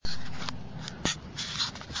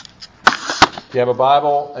If you have a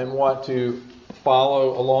Bible and want to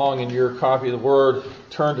follow along in your copy of the Word,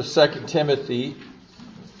 turn to 2 Timothy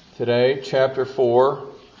today, chapter 4,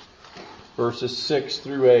 verses 6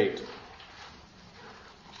 through 8.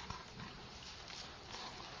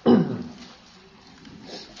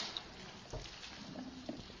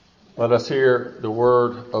 Let us hear the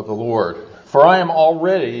word of the Lord. For I am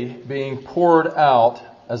already being poured out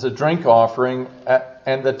as a drink offering,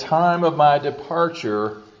 and the time of my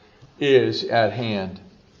departure is at hand.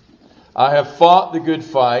 I have fought the good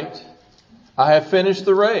fight. I have finished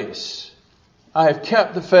the race. I have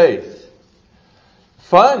kept the faith.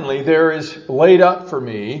 Finally, there is laid up for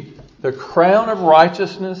me the crown of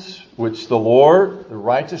righteousness, which the Lord, the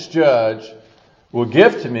righteous judge, will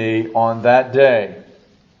give to me on that day.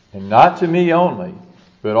 And not to me only,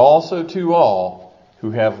 but also to all who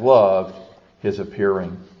have loved His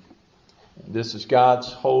appearing. This is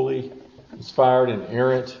God's holy, inspired, and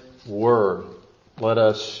inerrant Word. Let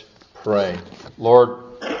us pray. Lord,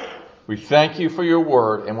 we thank You for Your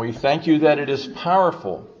Word, and we thank You that it is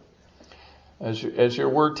powerful, as Your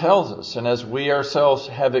Word tells us, and as we ourselves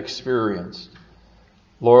have experienced.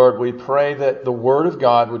 Lord, we pray that the Word of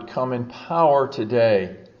God would come in power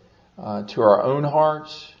today to our own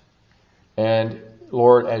hearts. And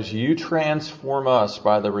Lord, as You transform us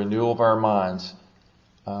by the renewal of our minds,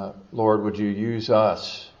 Lord, would You use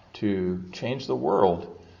us to change the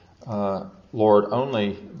world? Lord,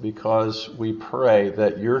 only because we pray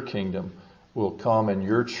that Your kingdom will come and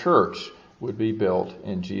Your church would be built.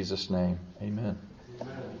 In Jesus' name, amen.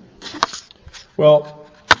 Well,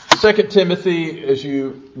 2 Timothy, as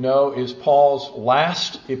you know, is Paul's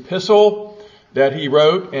last epistle that he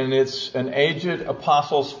wrote, and it's an aged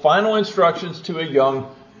apostle's final instructions to a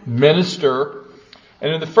young minister.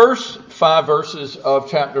 And in the first 5 verses of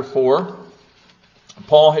chapter 4,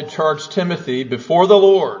 Paul had charged Timothy before the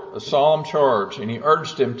Lord, a solemn charge, and he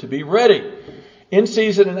urged him to be ready in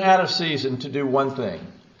season and out of season to do one thing: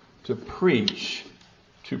 to preach,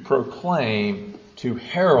 to proclaim, to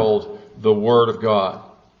herald the Word of God.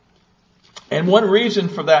 And one reason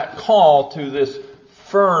for that call to this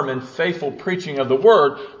firm and faithful preaching of the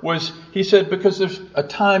Word was, he said, because there's a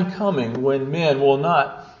time coming when men will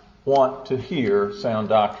not want to hear sound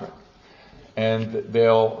doctrine. And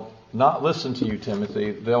they'll not listen to you,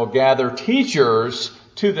 Timothy. They'll gather teachers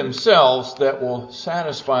to themselves that will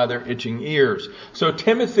satisfy their itching ears. So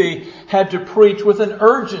Timothy had to preach with an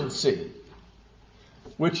urgency,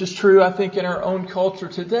 which is true, I think, in our own culture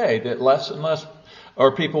today, that less and less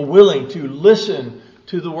are people willing to listen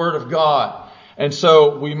to the Word of God. And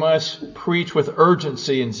so we must preach with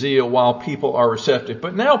urgency and zeal while people are receptive.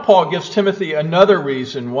 But now Paul gives Timothy another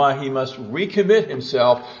reason why he must recommit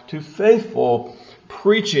himself to faithful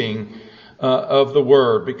preaching of the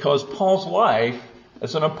Word. Because Paul's life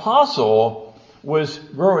as an apostle was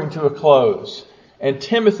growing to a close. And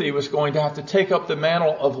Timothy was going to have to take up the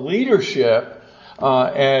mantle of leadership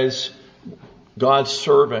as God's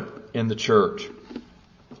servant in the church.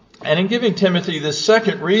 And in giving Timothy this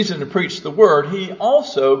second reason to preach the Word, he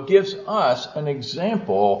also gives us an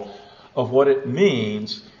example of what it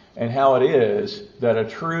means and how it is that a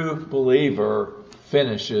true believer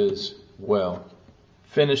finishes well.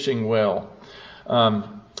 Finishing well.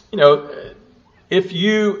 If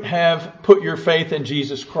you have put your faith in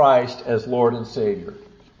Jesus Christ as Lord and Savior,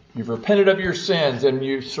 you've repented of your sins and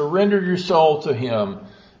you surrendered your soul to Him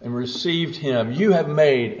and received Him, you have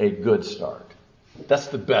made a good start. That's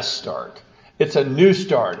the best start. It's a new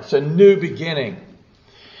start. It's a new beginning.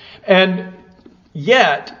 And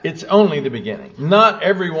yet, it's only the beginning. Not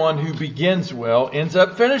everyone who begins well ends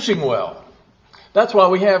up finishing well. That's why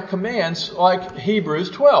we have commands like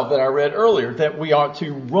Hebrews 12 that I read earlier, that we ought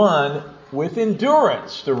to run with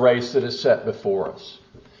endurance the race that is set before us.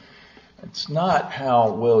 It's not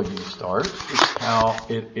how well you start. It's how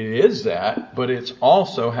it is that, but it's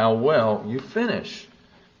also how well you finish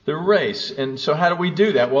the race. And so how do we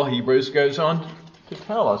do that? Well, Hebrews goes on to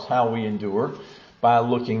tell us how we endure by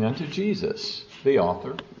looking unto Jesus, the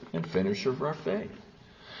author and finisher of our faith.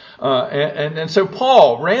 And so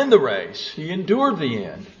Paul ran the race. He endured the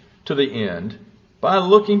end to the end by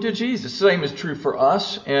looking to Jesus. The same is true for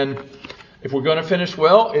us. And if we're going to finish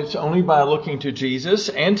well, it's only by looking to Jesus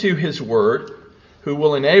and to His Word, who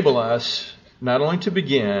will enable us not only to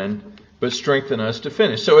begin, but strengthen us to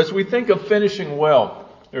finish. So as we think of finishing well,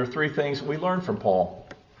 there are 3 things we learn from Paul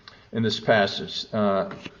in this passage.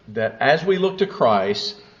 That as we look to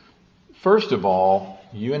Christ, first of all,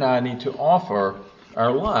 you and I need to offer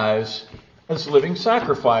our lives as living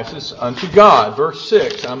sacrifices unto God. Verse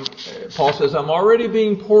 6, Paul says, I'm already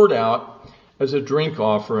being poured out as a drink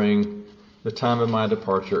offering, The time of my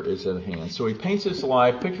departure is at hand. So he paints his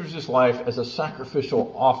life, pictures his life as a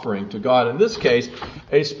sacrificial offering to God. In this case,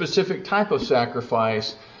 a specific type of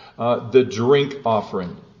sacrifice, the drink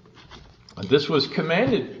offering. This was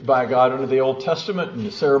commanded by God under the Old Testament in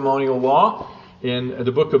the ceremonial law. In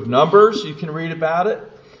the book of Numbers, you can read about it.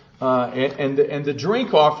 And the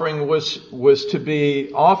drink offering was to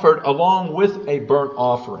be offered along with a burnt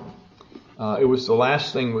offering. It was the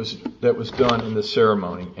last thing that was done in the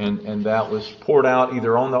ceremony, and that was poured out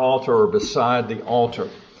either on the altar or beside the altar.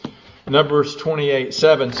 Numbers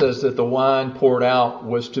 28:7 says that the wine poured out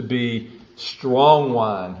was to be strong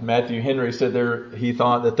wine. Matthew Henry said he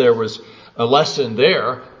thought that there was a lesson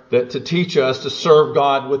there that to teach us to serve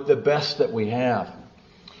God with the best that we have,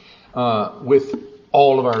 with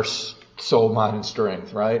all of our soul, mind, and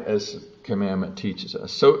strength, right? As commandment teaches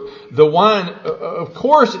us. So the wine, of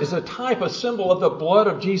course, is a type, a symbol of the blood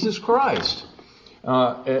of Jesus Christ,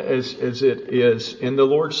 as it is in the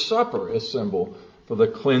Lord's Supper, a symbol for the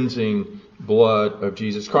cleansing blood of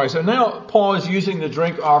Jesus Christ. And now Paul is using the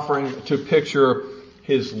drink offering to picture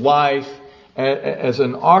his life as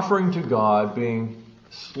an offering to God being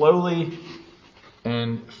slowly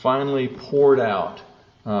and finally poured out.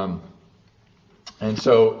 And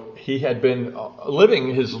so he had been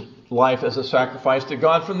living his life as a sacrifice to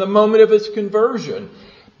God from the moment of his conversion.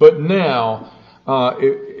 But now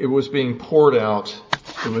it was being poured out.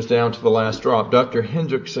 It was down to the last drop. Dr.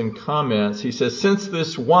 Hendrickson comments, he says, since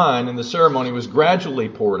this wine in the ceremony was gradually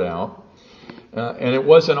poured out, and it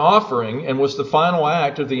was an offering and was the final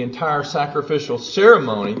act of the entire sacrificial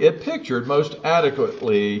ceremony, it pictured most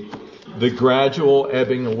adequately the gradual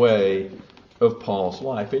ebbing away of Paul's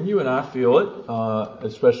life. And you and I feel it,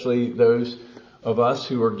 especially those of us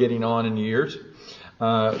who are getting on in years.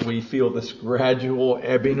 We feel this gradual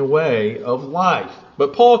ebbing away of life.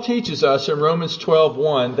 But Paul teaches us in Romans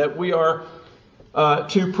 12:1 that we are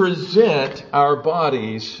to present our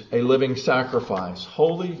bodies a living sacrifice,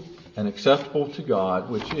 holy and acceptable to God,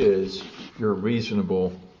 which is your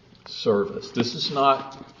reasonable service. This is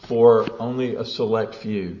not for only a select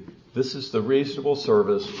few. This is the reasonable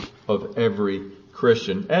service of every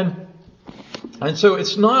Christian. And so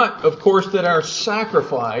it's not, of course, that our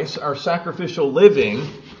sacrifice, our sacrificial living,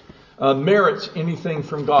 merits anything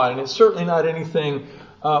from God. And it's certainly not anything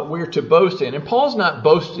we're to boast in. And Paul's not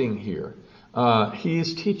boasting here. He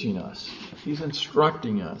is teaching us. He's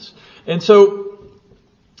instructing us. And so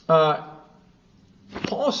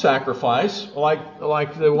Paul's sacrifice,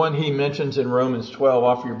 like the one he mentions in Romans 12,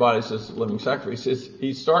 offer your bodies as a living sacrifice,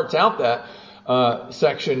 he starts out that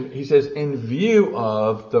section, he says, in view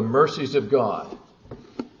of the mercies of God,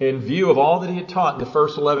 in view of all that he had taught in the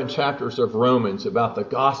first 11 chapters of Romans about the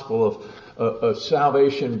gospel of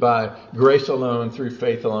salvation by grace alone, through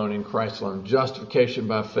faith alone, in Christ alone, justification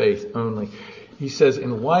by faith only. He says,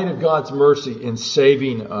 in light of God's mercy in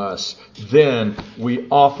saving us, then we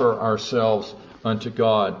offer ourselves unto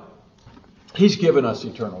God. He's given us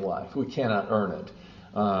eternal life. We cannot earn it.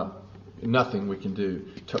 Nothing we can do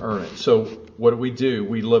to earn it. So what do?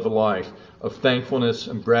 We live a life of thankfulness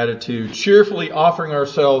and gratitude, cheerfully offering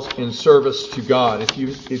ourselves in service to God.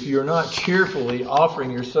 If you're not cheerfully offering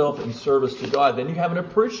yourself in service to God, then you haven't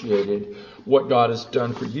appreciated what God has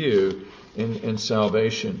done for you in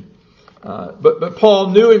salvation. But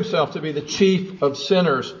Paul knew himself to be the chief of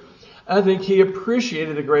sinners. I think he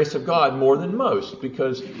appreciated the grace of God more than most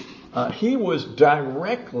because he was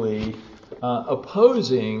directly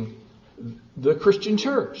opposing the Christian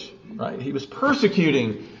church, right? He was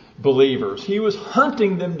persecuting believers. He was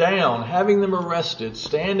hunting them down, having them arrested,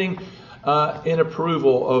 standing in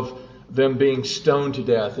approval of them being stoned to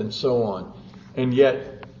death and so on. And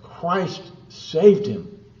yet Christ saved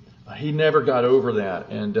him. He never got over that.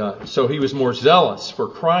 And so he was more zealous for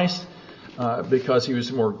Christ because he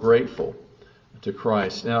was more grateful to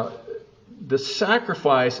Christ. Now, the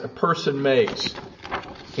sacrifice a person makes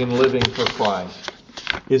in living for Christ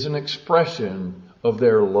is an expression of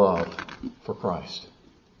their love for Christ.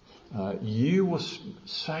 You will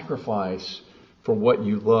sacrifice for what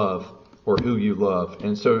you love or who you love.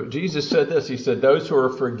 And so Jesus said this. He said, those who are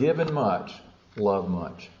forgiven much love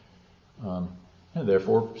much. And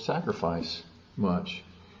therefore sacrifice much.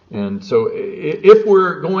 And so if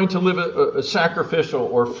we're going to live a sacrificial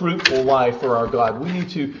or fruitful life for our God, we need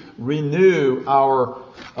to renew our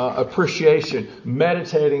appreciation,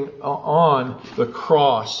 meditating on the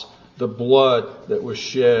cross, the blood that was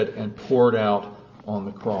shed and poured out on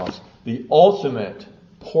the cross. The ultimate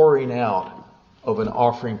pouring out of an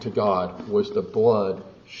offering to God was the blood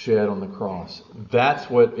shed on the cross. That's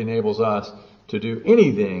what enables us to do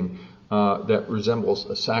anything that resembles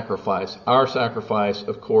a sacrifice. Our sacrifice,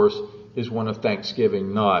 of course, is one of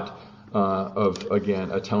thanksgiving, not of,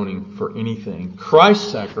 again, atoning for anything.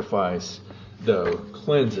 Christ's sacrifice, though,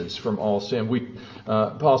 cleanses from all sin.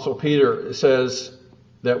 Apostle Peter says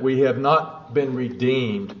that we have not been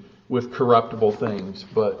redeemed with corruptible things,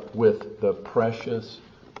 but with the precious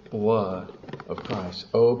blood of Christ.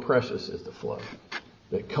 Oh, precious is the flow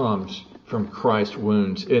that comes from Christ's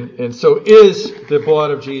wounds. And so is the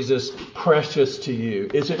blood of Jesus precious to you?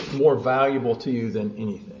 Is it more valuable to you than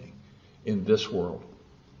anything in this world?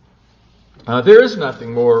 There is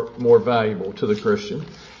nothing more valuable to the Christian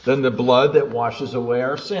than the blood that washes away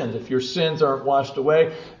our sins. If your sins aren't washed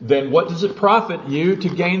away, then what does it profit you to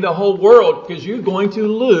gain the whole world? Because you're going to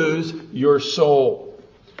lose your soul.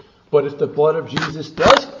 But if the blood of Jesus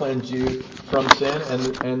does cleanse you from sin,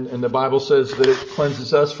 and the Bible says that it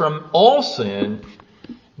cleanses us from all sin,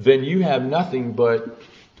 then you have nothing but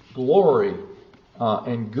glory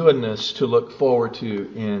and goodness to look forward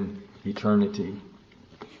to in eternity.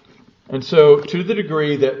 And so, to the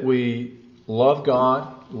degree that we love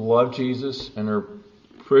God, love Jesus, and are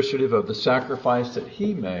appreciative of the sacrifice that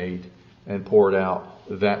He made and poured out,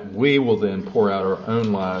 that we will then pour out our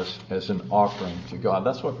own lives as an offering to God.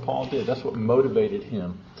 That's what Paul did. That's what motivated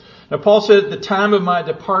him. Now, Paul said, the time of my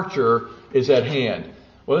departure is at hand.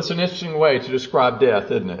 Well, that's an interesting way to describe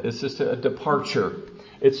death, isn't it? It's just a departure.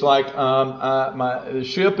 It's like the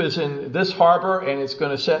ship is in this harbor and it's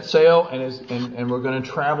going to set sail and we're going to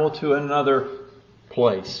travel to another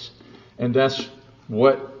place. And that's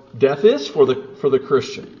what death is for the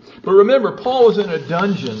Christian. But remember, Paul was in a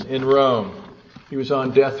dungeon in Rome. He was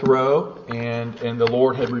on death row, and the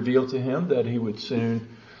Lord had revealed to him that he would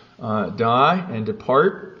soon die and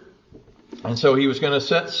depart. And so he was going to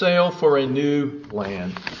set sail for a new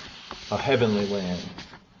land, a heavenly land,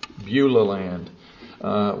 Beulah land,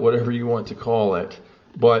 whatever you want to call it.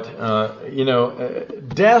 But,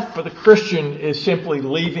 death for the Christian is simply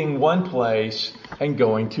leaving one place and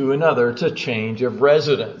going to another. It's a change of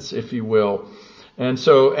residence, if you will. And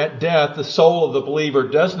so at death, the soul of the believer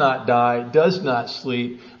does not die, does not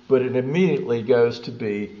sleep, but it immediately goes to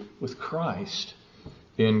be with Christ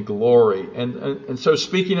in glory. And so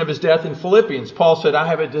speaking of his death in Philippians, Paul said, I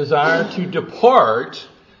have a desire to depart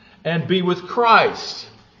and be with Christ,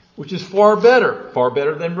 which is far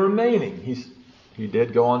better than remaining. He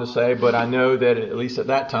did go on to say, but I know that at least at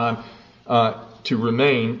that time, to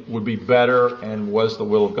remain would be better and was the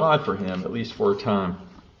will of God for him, at least for a time.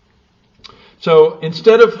 So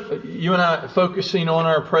instead of you and I focusing on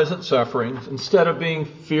our present sufferings, instead of being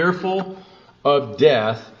fearful of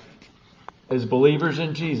death, as believers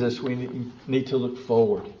in Jesus, we need to look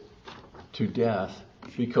forward to death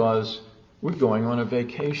because we're going on a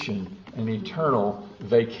vacation, an eternal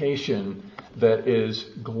vacation that is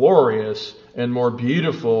glorious and more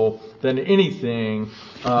beautiful than anything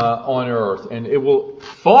on earth. And it will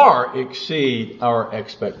far exceed our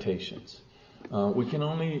expectations. We can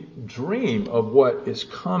only dream of what is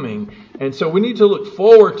coming. And so we need to look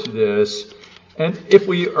forward to this. And if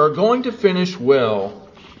we are going to finish well,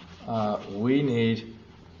 we need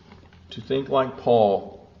to think like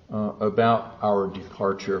Paul about our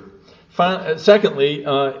departure. Secondly,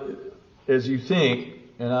 as you think,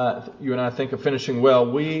 you and I think of finishing well,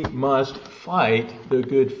 we must fight the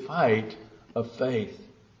good fight of faith.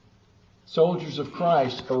 Soldiers of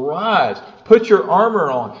Christ, arise. Put your armor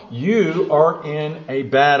on. You are in a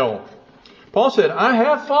battle. Paul said, I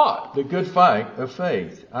have fought the good fight of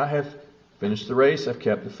faith. I have finished the race. I've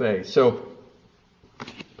kept the faith. So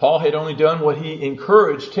Paul had only done what he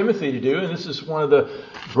encouraged Timothy to do. And this is one of the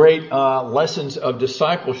great lessons of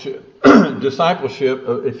discipleship.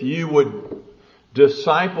 If you would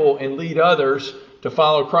disciple and lead others to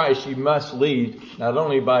follow Christ, you must lead not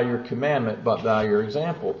only by your commandment, but by your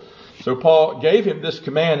example. So Paul gave him this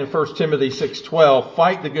command in 1 Timothy 6:12,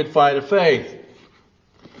 fight the good fight of faith.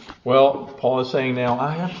 Well, Paul is saying now,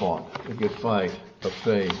 I have fought the good fight of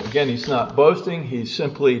faith. Again, he's not boasting. He's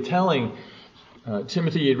simply telling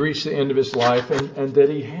Timothy he had reached the end of his life and that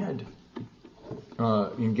he had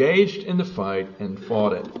engaged in the fight and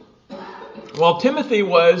fought it. Well, Timothy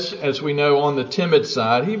was, as we know, on the timid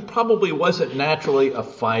side. He probably wasn't naturally a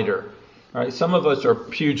fighter. All right, some of us are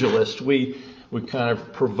pugilists. We kind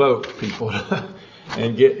of provoke people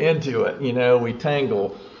and get into it. We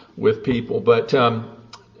tangle with people. But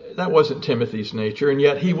that wasn't Timothy's nature. And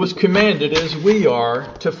yet he was commanded, as we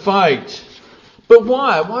are, to fight. But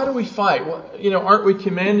why? Why do we fight? Aren't we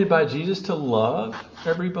commanded by Jesus to love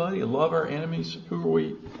everybody, love our enemies? Who are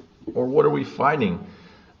we, or what are we fighting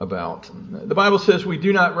about? The Bible says we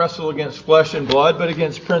do not wrestle against flesh and blood, but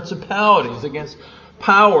against principalities, against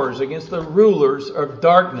powers, against the rulers of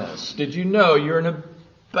darkness. Did you know you're in a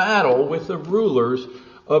battle with the rulers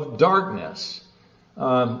of darkness?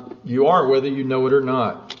 You are, whether you know it or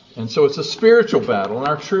not. And so it's a spiritual battle, and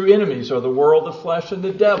our true enemies are the world, the flesh, and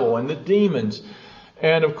the devil, and the demons.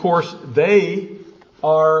 And of course, they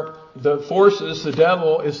are the forces. The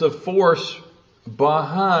devil is the force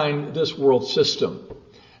behind this world system.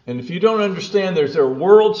 And if you don't understand there's a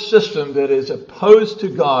world system that is opposed to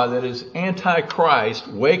God, that is anti-Christ,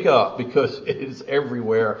 wake up, because it is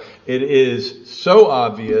everywhere. It is so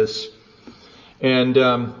obvious. And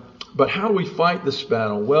but how do we fight this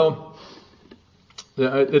battle? Well,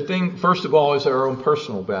 the thing, first of all, is our own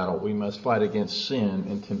personal battle. We must fight against sin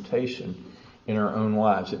and temptation in our own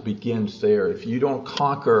lives. It begins there. If you don't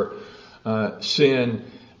conquer sin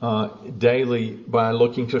daily by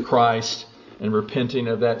looking to Christ and repenting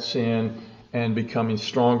of that sin and becoming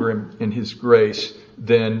stronger in His grace,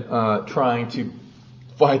 then trying to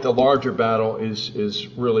fight the larger battle is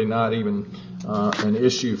really not even an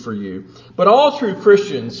issue for you. But all true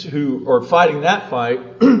Christians who are fighting that fight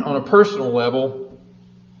on a personal level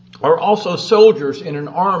are also soldiers in an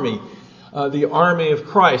army, the army of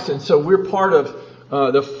Christ. And so we're part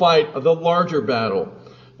of the fight of the larger battle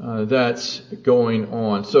that's going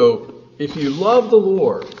on. So if you love the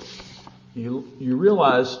Lord, you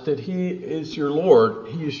realize that He is your Lord,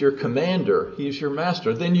 He is your commander, He is your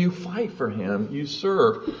master, then you fight for Him, you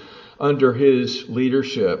serve under His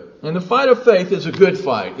leadership. And the fight of faith is a good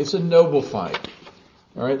fight. It's a noble fight.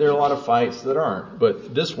 All right, there are a lot of fights that aren't,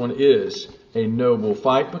 but this one is a noble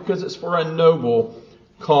fight because it's for a noble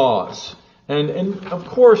cause. And of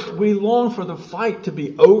course, we long for the fight to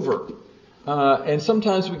be over. And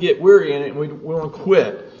sometimes we get weary in it and we want to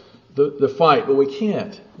quit the fight, but we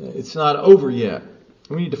can't. It's not over yet.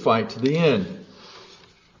 We need to fight to the end.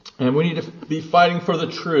 And we need to be fighting for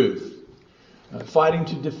the truth. Fighting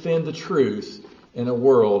to defend the truth in a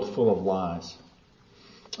world full of lies.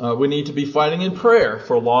 We need to be fighting in prayer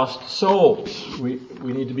for lost souls. We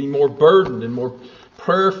need to be more burdened and more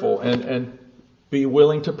prayerful and be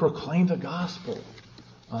willing to proclaim the gospel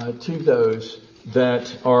to those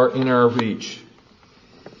that are in our reach.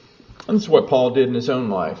 And that's what Paul did in his own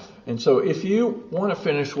life. And so if you want to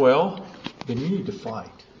finish well, then you need to fight.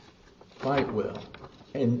 Fight well.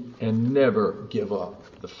 And never give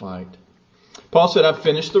up the fight. Paul said, I've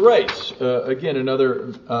finished the race. Again,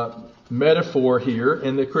 another metaphor here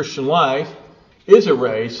in the Christian life is a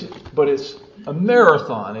race, but it's a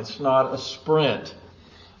marathon. It's not a sprint.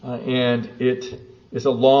 And it is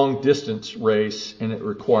a long distance race, and it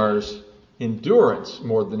requires endurance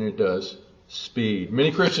more than it does speed.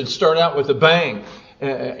 Many Christians start out with a bang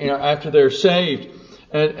after they're saved,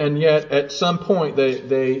 and yet at some point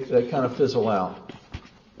they kind of fizzle out.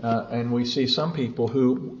 And we see some people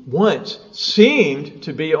who once seemed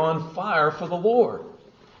to be on fire for the Lord,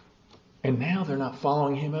 and now they're not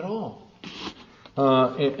following Him at all.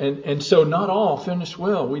 And so not all finish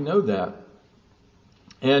well. We know that.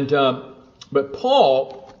 And but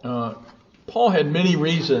Paul had many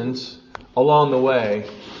reasons along the way.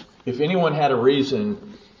 If anyone had a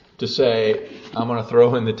reason to say, I'm going to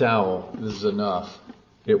throw in the towel, this is enough,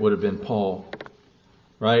 it would have been Paul.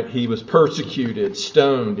 Right? He was persecuted,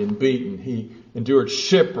 stoned, and beaten. He endured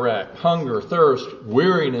shipwreck, hunger, thirst,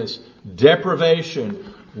 weariness,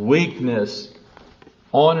 deprivation, weakness.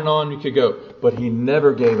 On and on you could go. But he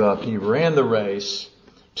never gave up. He ran the race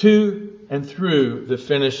to and through the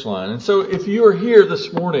finish line. And so if you are here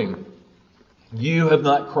this morning, you have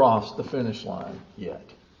not crossed the finish line yet.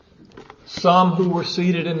 Some who were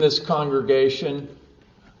seated in this congregation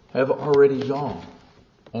have already gone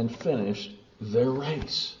and finished their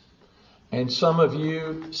race. And some of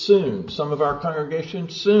you soon, some of our congregation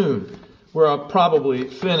soon, will probably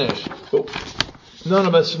finish. But none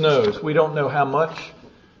of us knows. We don't know how much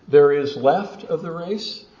there is left of the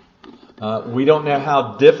race. We don't know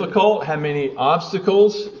how difficult, how many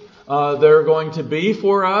obstacles there are going to be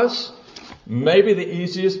for us. Maybe the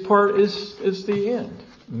easiest part is the end.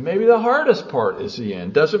 Maybe the hardest part is the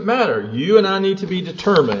end. Doesn't matter. You and I need to be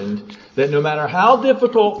determined that no matter how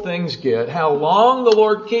difficult things get, how long the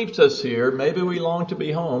Lord keeps us here, maybe we long to be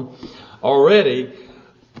home already,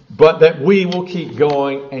 but that we will keep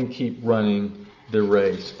going and keep running the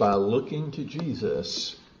race. By looking to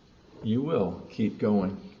Jesus, you will keep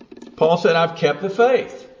going. Paul said, I've kept the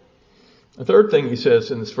faith. The third thing he says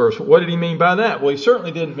in this verse, what did he mean by that? Well, he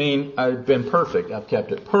certainly didn't mean I've been perfect. I've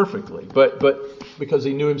kept it perfectly. But because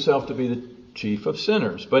he knew himself to be the chief of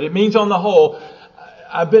sinners. But it means on the whole,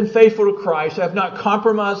 I've been faithful to Christ. I've not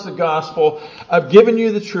compromised the gospel. I've given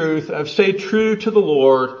you the truth. I've stayed true to the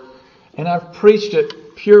Lord. And I've preached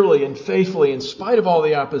it purely and faithfully in spite of all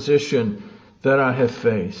the opposition that I have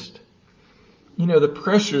faced. You know, the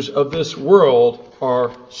pressures of this world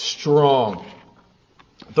are strong.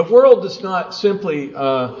 The world does not simply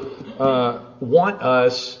want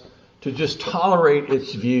us to just tolerate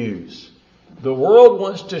its views. The world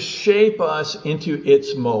wants to shape us into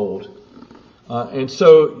its mold. And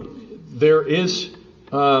so there is,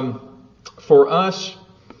 for us,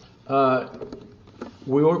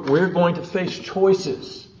 we're going to face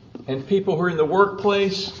choices. And people who are in the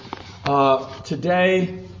workplace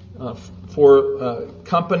today, for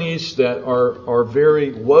companies that are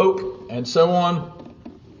very woke and so on,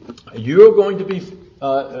 you're going to be,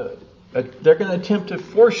 they're going to attempt to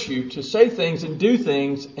force you to say things and do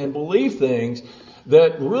things and believe things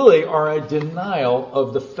that really are a denial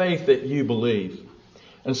of the faith that you believe.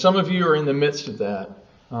 And some of you are in the midst of that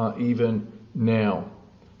even now.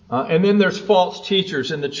 And then there's false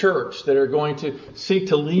teachers in the church that are going to seek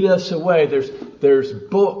to lead us away. There's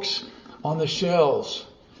books on the shelves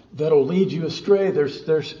that'll lead you astray.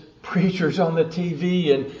 There's preachers on the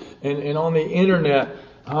TV and on the internet.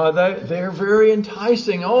 They're very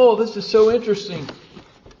enticing. Oh, this is so interesting.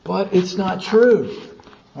 But it's not true.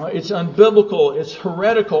 It's unbiblical. It's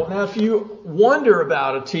heretical. Now, if you wonder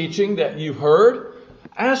about a teaching that you've heard,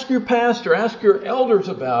 ask your pastor, ask your elders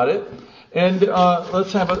about it. And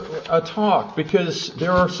let's have a talk, because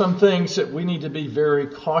there are some things that we need to be very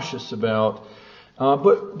cautious about.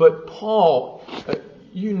 But Paul,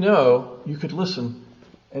 you could listen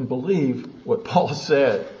and believe what Paul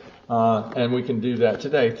said. And we can do that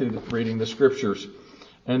today through reading the scriptures.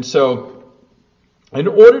 And so, in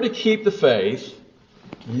order to keep the faith,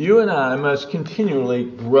 you and I must continually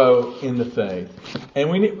grow in the faith. And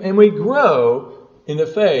we grow in the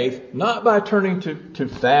faith not by turning to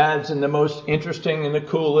fads and the most interesting and the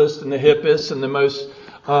coolest and the hippest and the most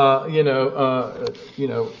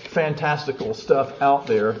fantastical stuff out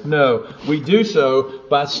there. No, we do so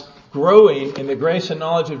by growing in the grace and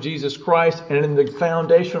knowledge of Jesus Christ and in the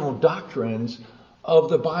foundational doctrines of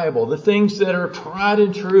the Bible, the things that are tried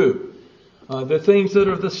and true, the things that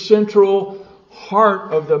are the central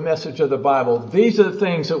heart of the message of the Bible. These are the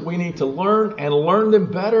things that we need to learn, and learn them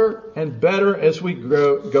better and better as we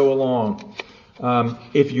go along.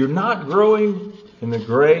 If you're not growing in the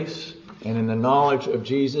grace and in the knowledge of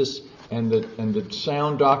Jesus and the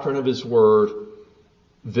sound doctrine of His Word,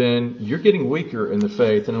 then you're getting weaker in the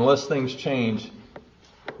faith. And unless things change,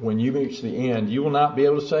 when you reach the end, you will not be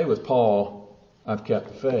able to say with Paul, I've kept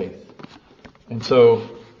the faith. And so,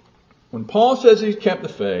 when Paul says he's kept the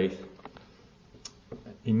faith,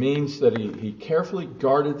 he means that he carefully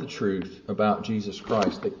guarded the truth about Jesus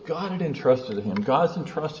Christ, that God had entrusted to him. God's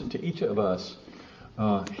entrusted to each of us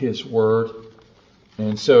His Word.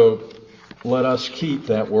 And so, let us keep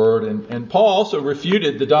that word. And Paul also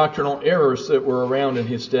refuted the doctrinal errors that were around in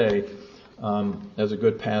his day. As a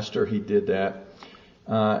good pastor, he did that.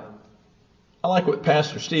 I like what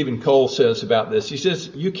Pastor Stephen Cole says about this. He says,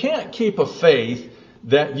 you can't keep a faith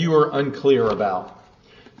that you are unclear about.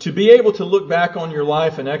 To be able to look back on your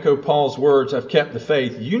life and echo Paul's words, I've kept the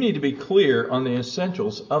faith, you need to be clear on the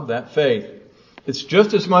essentials of that faith. It's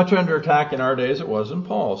just as much under attack in our day as it was in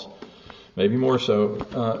Paul's. Maybe more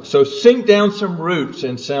so. So sink down some roots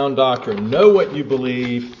in sound doctrine. Know what you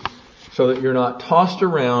believe so that you're not tossed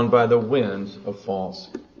around by the winds of false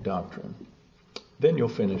doctrine. Then you'll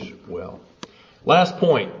finish well. Last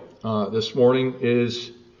point this morning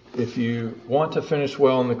is, if you want to finish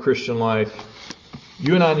well in the Christian life,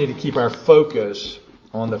 you and I need to keep our focus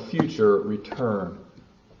on the future return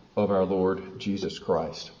of our Lord Jesus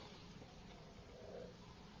Christ.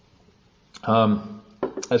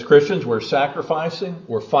 As Christians, we're sacrificing,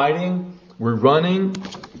 we're fighting, we're running,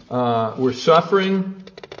 we're suffering.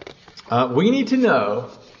 We need to know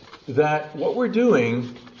that what we're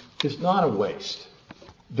doing is not a waste.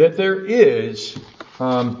 That there is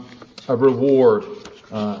a reward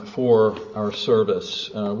for our service.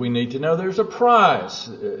 We need to know there's a prize,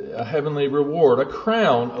 a heavenly reward, a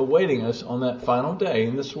crown awaiting us on that final day.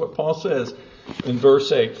 And this is what Paul says in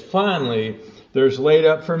verse 8. Finally, there's laid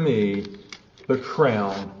up for me the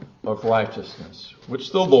crown of righteousness,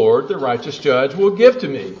 which the Lord, the righteous judge, will give to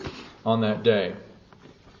me on that day.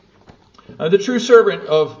 The true servant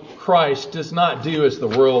of Christ does not do as the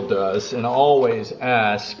world does and always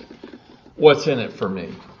ask, what's in it for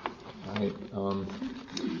me? Right?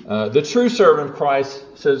 The true servant of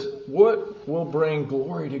Christ says, what will bring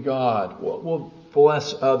glory to God? What will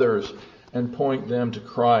bless others and point them to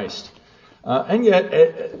Christ? And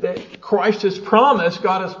yet, Christ has promised,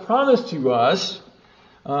 God has promised to us,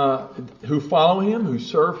 who follow Him, who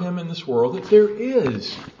serve Him in this world, that there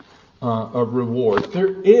is a reward.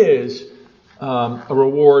 There is a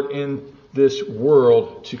reward in this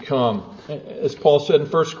world to come. As Paul said in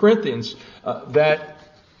 1 Corinthians, that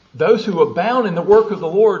those who abound in the work of the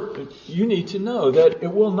Lord, you need to know that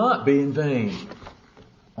it will not be in vain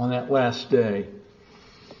on that last day.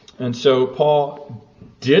 And so Paul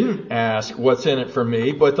didn't ask what's in it for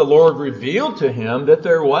me, but the Lord revealed to him that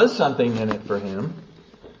there was something in it for him,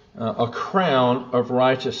 a crown of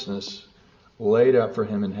righteousness laid up for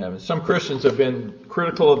him in heaven. Some Christians have been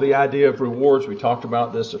critical of the idea of rewards. We talked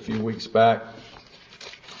about this a few weeks back.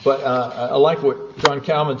 But I like what John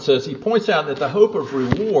Calvin says. He points out that the hope of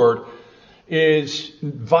reward is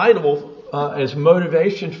vital as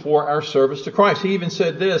motivation for our service to Christ. He even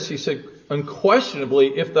said this. He said,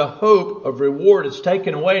 unquestionably, if the hope of reward is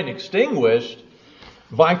taken away and extinguished,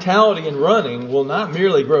 vitality in running will not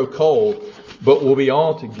merely grow cold, but will be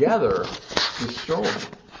altogether destroyed.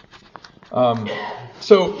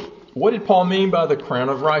 So what did Paul mean by the crown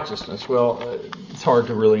of righteousness? Well, it's hard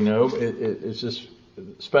to really know. It's just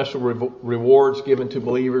special rewards given to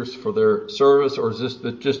believers for their service, or is this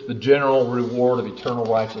just the general reward of eternal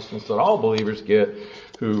righteousness that all believers get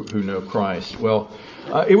who know Christ? Well,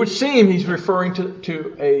 it would seem he's referring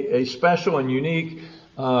to a special and unique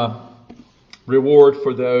reward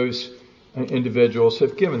for those individuals who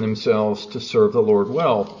have given themselves to serve the Lord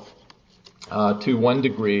well, to one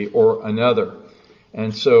degree or another.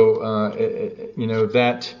 And so,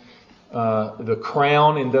 that the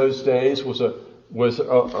crown in those days was a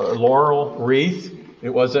laurel wreath. It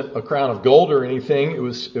wasn't a crown of gold or anything. It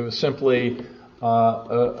was simply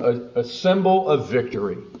a symbol of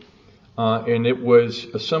victory, and it was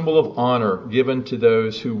a symbol of honor given to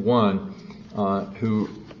those who won, who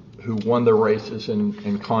won the races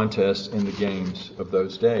and contests in the games of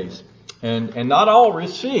those days. And not all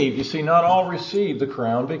received. You see, not all received the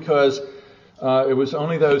crown because it was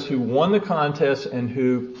only those who won the contest and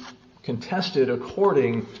who contested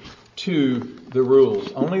according to the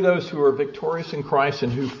rules. Only those who are victorious in Christ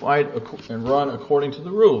and who fight and run according to the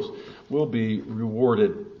rules will be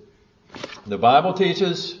rewarded. The Bible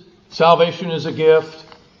teaches salvation is a gift,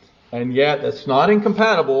 and yet that's not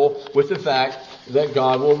incompatible with the fact that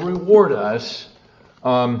God will reward us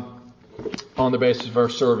on the basis of our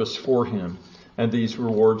service for Him. And these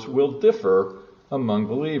rewards will differ among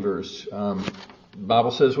believers. The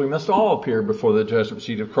Bible says we must all appear before the judgment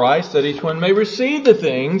seat of Christ, that each one may receive the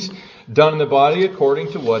things done in the body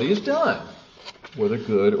according to what he has done, whether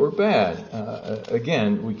good or bad.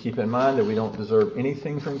 Again, we keep in mind that we don't deserve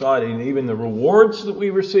anything from God, and even the rewards that we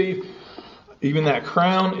receive, even that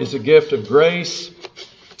crown, is a gift of grace.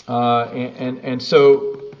 And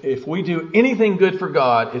so if we do anything good for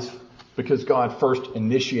God, it's because God first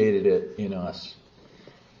initiated it in us.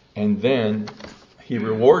 And then He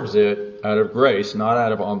rewards it out of grace, not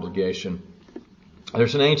out of obligation.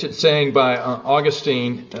 There's an ancient saying by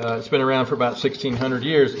Augustine, it's been around for about 1600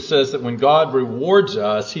 years. It says that when God rewards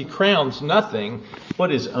us, He crowns nothing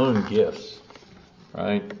but His own gifts.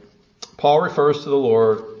 Right? Paul refers to the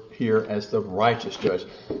Lord here as the righteous judge.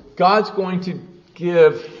 God's going to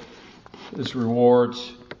give His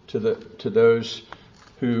rewards to those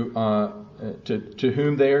who to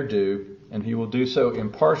whom they are due, and He will do so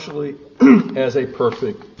impartially as a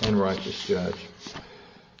perfect and righteous judge.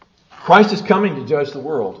 Christ is coming to judge the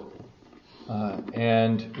world,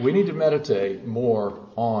 and we need to meditate more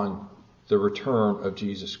on the return of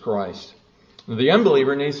Jesus Christ. The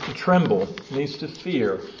unbeliever needs to tremble, needs to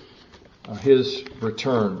fear His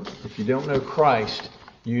return. If you don't know Christ,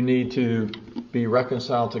 you need to be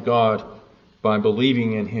reconciled to God by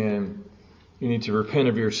believing in Him. You need to repent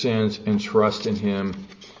of your sins and trust in Him,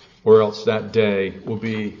 or else that day will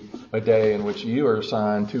be a day in which you are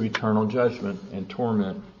assigned to eternal judgment and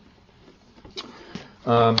torment.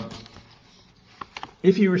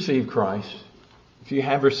 If you receive Christ, if you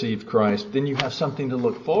have received Christ, then you have something to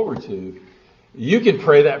look forward to. You can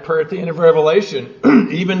pray that prayer at the end of Revelation.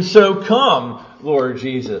 Even so, come, Lord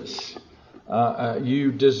Jesus.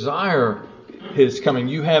 You desire His coming.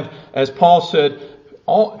 You have, as Paul said,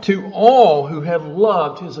 to all who have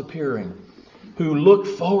loved His appearing, who look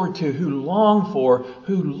forward to, who long for,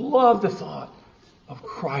 who love the thought of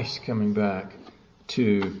Christ coming back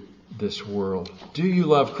to this world. Do you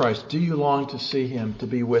love Christ? Do you long to see Him, to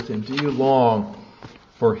be with Him? Do you long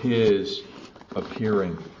for His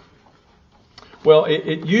appearing? Well,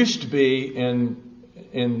 it used to be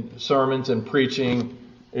in sermons and preaching,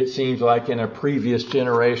 it seems like in a previous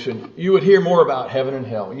generation, you would hear more about heaven and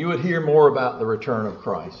hell. You would hear more about the return of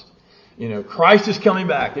Christ. Christ is coming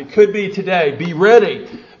back. It could be today. Be ready.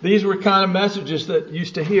 These were kind of messages that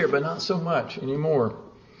used to hear, but not so much anymore.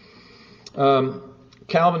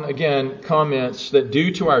 Calvin again comments that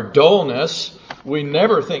due to our dullness, we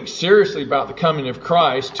never think seriously about the coming of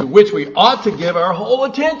Christ, to which we ought to give our whole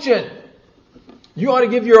attention. You ought to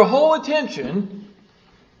give your whole attention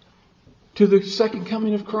to the second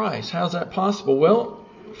coming of Christ. How's that possible? Well,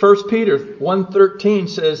 1 Peter 1:13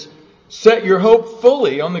 says, set your hope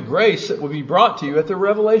fully on the grace that will be brought to you at the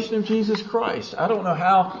revelation of Jesus Christ. I don't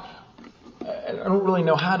really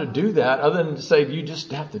know how to do that other than to say you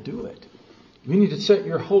just have to do it. You need to set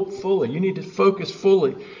your hope fully. You need to focus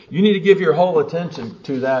fully. You need to give your whole attention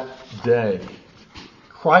to that day.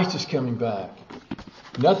 Christ is coming back.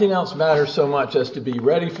 Nothing else matters so much as to be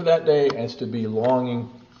ready for that day, as to be longing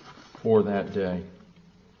for that day.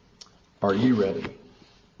 Are you ready?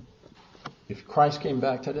 If Christ came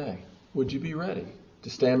back today, would you be ready to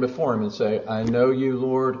stand before Him and say, I know you,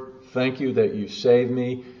 Lord. Thank you that you saved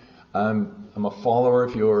me. I'm a follower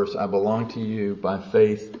of yours. I belong to you by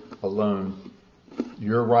faith alone.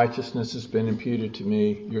 Your righteousness has been imputed to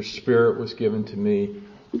me. Your Spirit was given to me.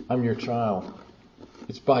 I'm your child.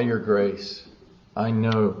 It's by your grace. I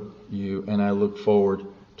know you, and I look forward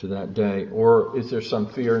to that day. Or is there some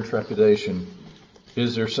fear and trepidation?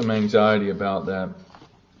 Is there some anxiety about that?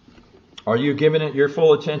 Are you giving it your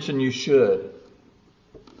full attention? You should.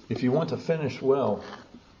 If you want to finish well,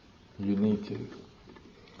 you need to.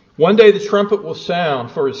 One day the trumpet will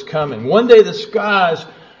sound for His coming. One day the skies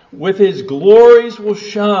with His glories will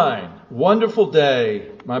shine. Wonderful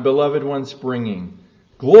day, my beloved one's bringing.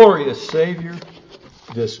 Glorious Savior,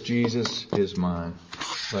 this Jesus is mine.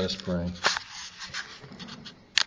 Let us pray.